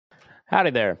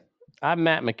Howdy there. I'm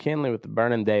Matt McKinley with the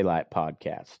Burning Daylight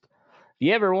podcast. If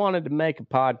you ever wanted to make a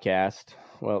podcast,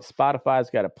 well, Spotify's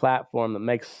got a platform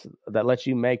that lets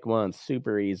you make one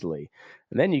super easily.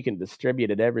 And then you can distribute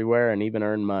it everywhere and even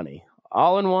earn money.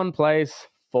 All in one place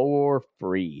for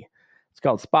free. It's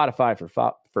called Spotify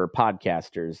for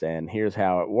podcasters, and here's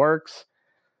how it works.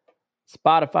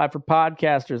 Spotify for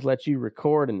podcasters lets you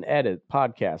record and edit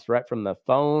podcasts right from the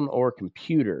phone or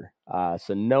computer.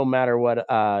 So no matter what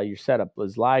your setup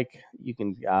is like, you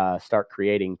can start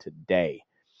creating today.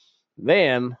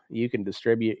 Then you can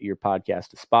distribute your podcast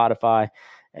to Spotify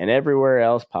and everywhere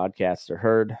else podcasts are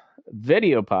heard.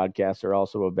 Video podcasts are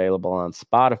also available on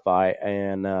Spotify.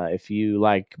 And if you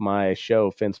like my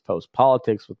show, Fence Post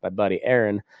Politics with my buddy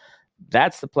Aaron,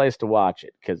 that's the place to watch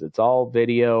it because it's all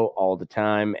video all the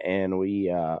time. And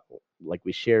we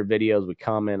share videos, we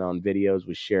comment on videos,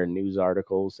 we share news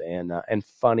articles and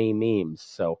funny memes.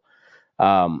 So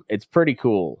it's pretty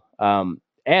cool. And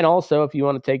also, if you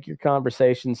want to take your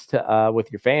conversations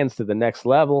with your fans to the next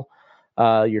level,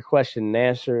 your question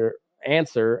and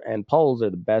answer and polls are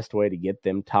the best way to get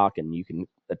them talking. You can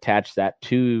attach that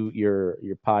to your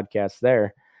podcast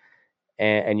there,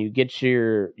 and you get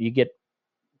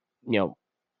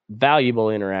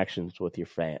valuable interactions with your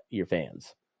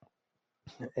fans.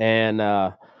 And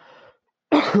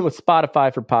with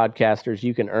Spotify for podcasters,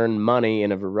 you can earn money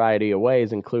in a variety of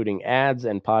ways, including ads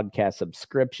and podcast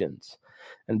subscriptions.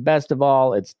 And best of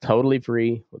all, it's totally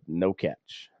free with no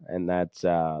catch. And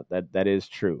that is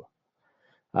true.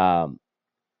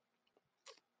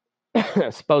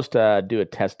 Supposed to do a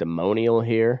testimonial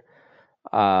here.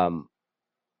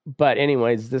 But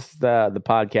anyways, this is the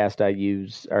podcast I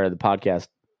use, or the podcast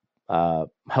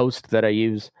host that I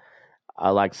use.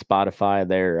 I like Spotify.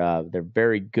 They're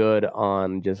very good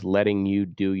on just letting you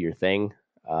do your thing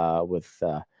with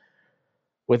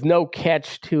no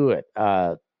catch to it.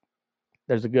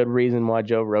 There's a good reason why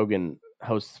Joe Rogan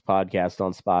hosts podcasts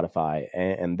on Spotify,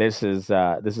 and this is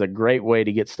a great way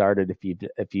to get started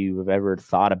if you've ever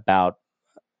thought about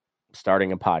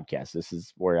starting a podcast. This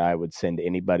is where I would send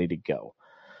anybody to go.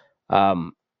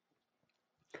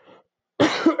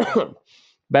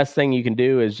 Best thing you can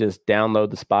do is just download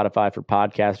the Spotify for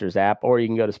Podcasters app, or you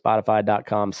can go to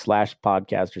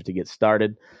spotify.com/podcasters to get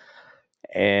started.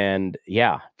 And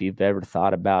yeah, if you've ever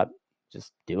thought about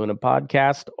just doing a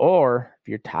podcast, or if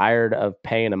you're tired of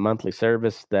paying a monthly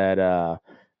service that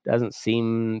doesn't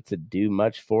seem to do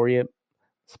much for you,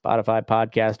 Spotify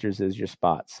Podcasters is your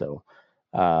spot. So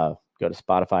go to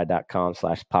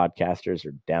spotify.com/podcasters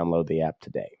or download the app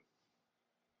today.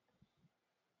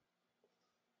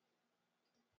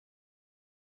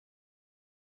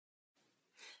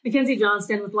 Mackenzie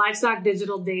Johnston with Livestock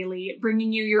Digital Daily,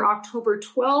 bringing you your October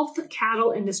 12th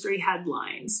cattle industry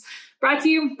headlines. Brought to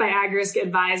you by AgRisk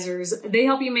Advisors. They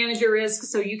help you manage your risk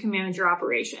so you can manage your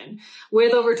operation.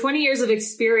 With over 20 years of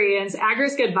experience,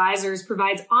 AgRisk Advisors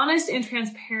provides honest and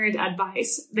transparent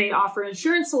advice. They offer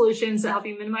insurance solutions that help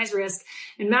you minimize risk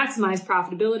and maximize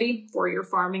profitability for your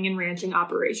farming and ranching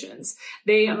operations.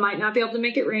 They might not be able to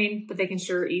make it rain, but they can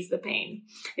sure ease the pain.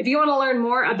 If you want to learn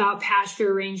more about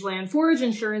pasture, rangeland, forage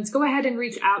insurance, go ahead and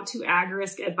reach out to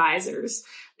AgRisk Advisors.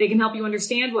 They can help you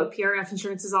understand what PRF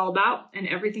insurance is all about and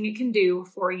everything it can do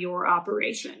for your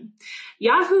operation.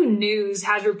 Yahoo News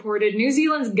has reported New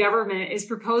Zealand's government is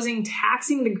proposing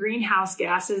taxing the greenhouse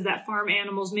gases that farm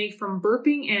animals make from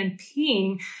burping and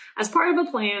peeing as part of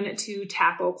a plan to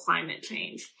tackle climate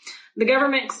change. The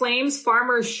government claims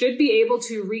farmers should be able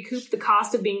to recoup the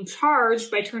cost of being charged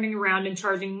by turning around and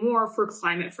charging more for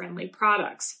climate-friendly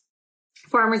products.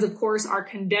 Farmers, of course, are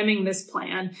condemning this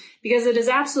plan because it is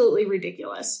absolutely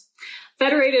ridiculous.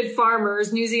 Federated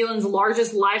Farmers, New Zealand's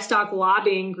largest livestock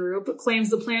lobbying group, claims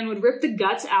the plan would rip the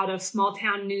guts out of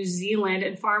small-town New Zealand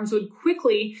and farms would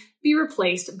quickly be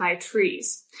replaced by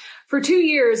trees. For 2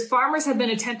 years, farmers have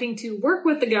been attempting to work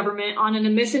with the government on an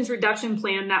emissions reduction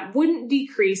plan that wouldn't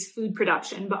decrease food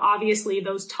production, but obviously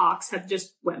those talks have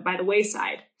just went by the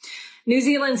wayside. New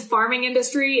Zealand's farming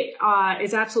industry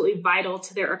is absolutely vital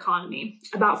to their economy.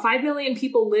 About 5 million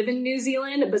people live in New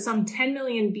Zealand, but some 10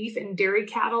 million beef and dairy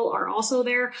cattle are also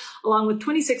there, along with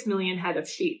 26 million head of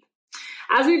sheep.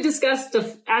 As we've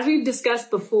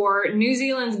discussed before, New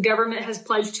Zealand's government has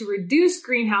pledged to reduce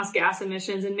greenhouse gas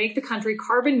emissions and make the country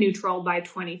carbon neutral by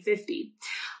 2050.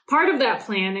 Part of that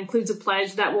plan includes a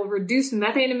pledge that will reduce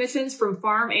methane emissions from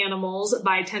farm animals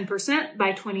by 10%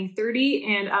 by 2030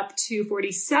 and up to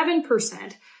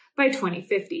 47% by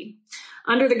 2050.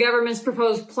 Under the government's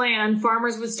proposed plan,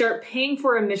 farmers would start paying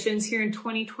for emissions here in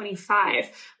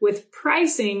 2025, with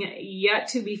pricing yet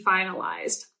to be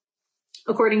finalized.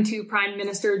 According to Prime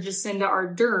Minister Jacinda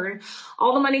Ardern,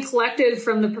 all the money collected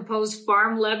from the proposed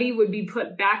farm levy would be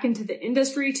put back into the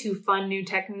industry to fund new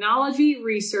technology,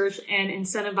 research, and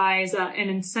incentive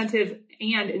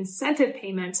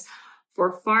payments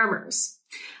for farmers.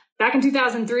 Back in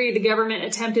 2003, the government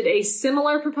attempted a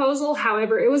similar proposal.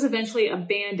 However, it was eventually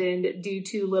abandoned due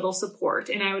to little support.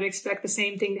 And I would expect the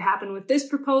same thing to happen with this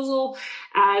proposal.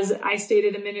 As I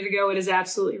stated a minute ago, it is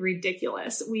absolutely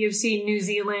ridiculous. We have seen New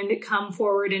Zealand come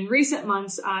forward in recent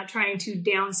months trying to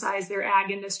downsize their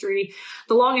ag industry.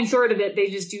 The long and short of it,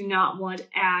 they just do not want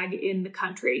ag in the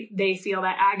country. They feel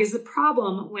that ag is the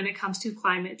problem when it comes to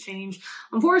climate change.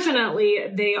 Unfortunately,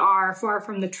 they are far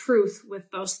from the truth with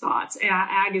those thoughts.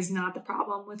 Ag is not the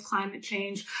problem with climate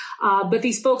change. But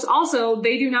these folks also,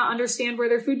 they do not understand where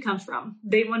their food comes from.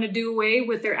 They want to do away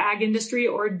with their ag industry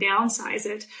or downsize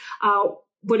it.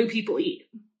 What do people eat?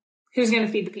 Who's going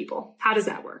to feed the people? How does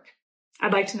that work?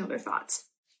 I'd like to know their thoughts.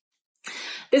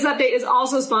 This update is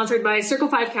also sponsored by Circle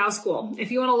 5 Cow School.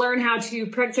 If you want to learn how to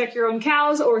preg check your own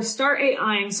cows or start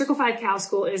AIing, Circle 5 Cow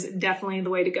School is definitely the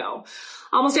way to go.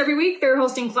 Almost every week, they're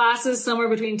hosting classes somewhere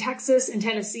between Texas and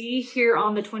Tennessee. Here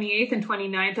on the 28th and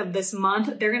 29th of this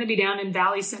month, they're going to be down in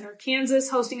Valley Center, Kansas,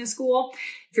 hosting a school.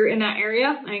 If you're in that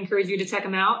area, I encourage you to check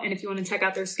them out. And if you want to check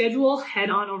out their schedule, head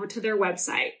on over to their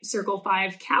website,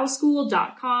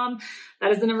 circle5cowschool.com.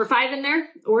 That is the number 5 in there,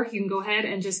 or you can go ahead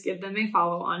and just give them a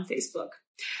follow on Facebook.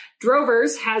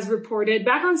 Drovers has reported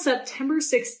back on September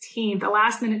 16th, a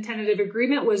last-minute tentative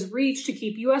agreement was reached to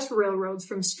keep U.S. railroads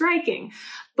from striking,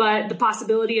 but the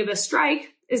possibility of a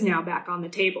strike is now back on the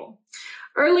table.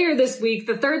 Earlier this week,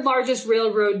 the third largest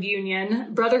railroad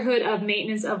union, Brotherhood of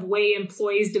Maintenance of Way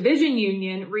Employees Division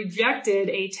Union, rejected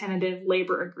a tentative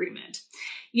labor agreement.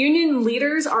 Union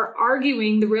leaders are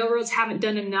arguing the railroads haven't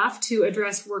done enough to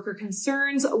address worker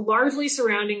concerns, largely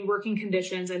surrounding working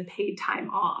conditions and paid time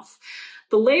off.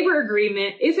 The labor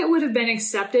agreement, if it would have been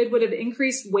accepted, would have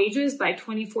increased wages by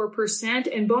 24%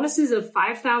 and bonuses of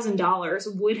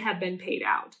 $5,000 would have been paid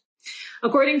out.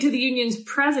 According to the union's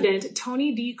president,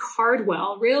 Tony D.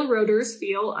 Cardwell, railroaders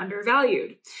feel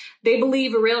undervalued. They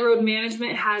believe railroad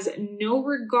management has no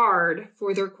regard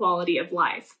for their quality of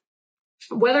life.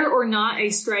 Whether or not a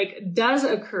strike does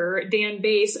occur, Dan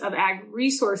Bass of Ag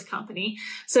Resource Company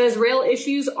says rail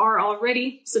issues are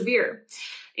already severe.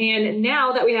 And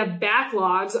now that we have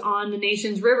backlogs on the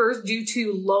nation's rivers due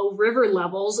to low river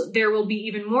levels, there will be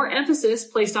even more emphasis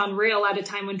placed on rail at a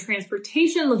time when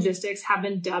transportation logistics have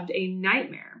been dubbed a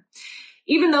nightmare.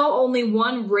 Even though only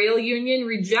one rail union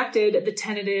rejected the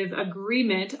tentative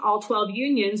agreement, all 12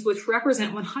 unions, which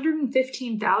represent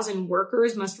 115,000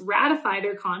 workers, must ratify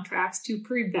their contracts to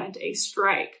prevent a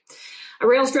strike. A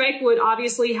rail strike would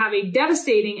obviously have a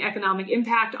devastating economic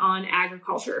impact on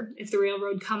agriculture. If the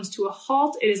railroad comes to a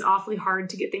halt, it is awfully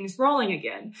hard to get things rolling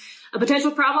again. A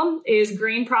potential problem is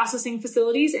grain processing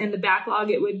facilities and the backlog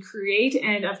it would create.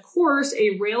 And of course,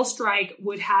 a rail strike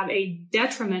would have a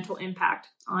detrimental impact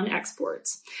on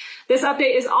exports. This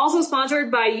update is also sponsored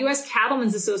by U.S.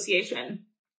 Cattlemen's Association.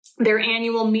 Their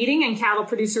annual meeting and Cattle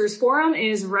Producers Forum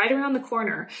is right around the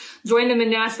corner. Join them in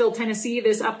Nashville, Tennessee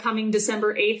this upcoming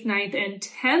December 8th, 9th, and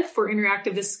 10th for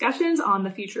interactive discussions on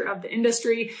the future of the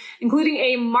industry, including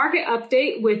a market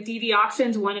update with DV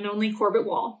Auctions' one and only Corbett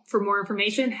Wall. For more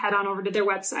information, head on over to their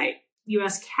website,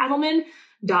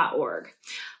 uscattlemen.org.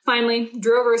 Finally,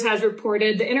 Drovers has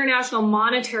reported the International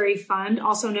Monetary Fund,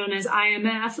 also known as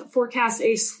IMF, forecasts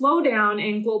a slowdown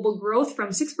in global growth from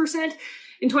 6%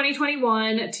 in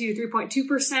 2021 to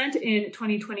 3.2% in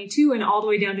 2022 and all the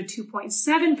way down to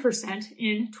 2.7%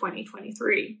 in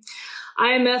 2023.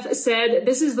 IMF said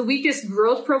this is the weakest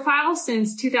growth profile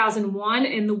since 2001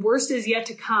 and the worst is yet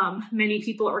to come. Many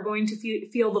people are going to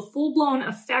feel the full-blown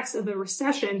effects of the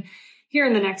recession here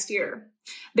in the next year.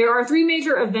 There are 3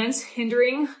 major events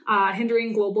hindering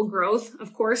global growth.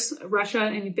 Of course, Russia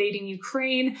invading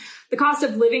Ukraine, the cost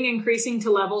of living increasing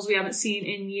to levels we haven't seen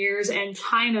in years, and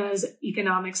China's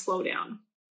economic slowdown.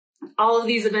 All of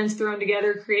these events thrown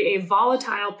together create a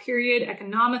volatile period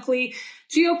economically,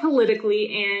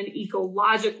 geopolitically, and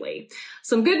ecologically.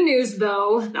 Some good news,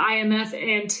 though. The IMF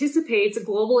anticipates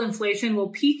global inflation will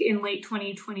peak in late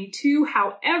 2022.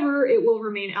 However, it will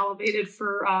remain elevated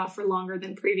for longer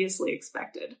than previously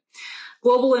expected.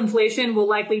 Global inflation will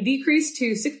likely decrease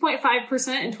to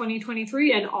 6.5% in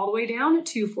 2023 and all the way down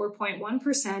to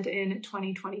 4.1% in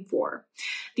 2024.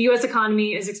 The U.S.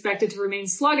 economy is expected to remain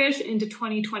sluggish into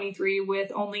 2023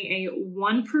 with only a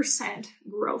 1%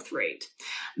 growth rate.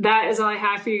 That is all I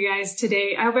have for you guys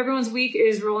today. I hope everyone's week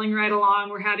is rolling right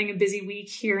along. We're having a busy week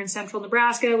here in central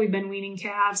Nebraska. We've been weaning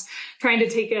calves, trying to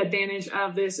take advantage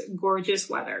of this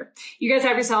gorgeous weather. You guys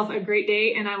have yourself a great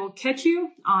day, and I will catch you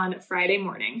on Friday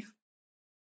morning.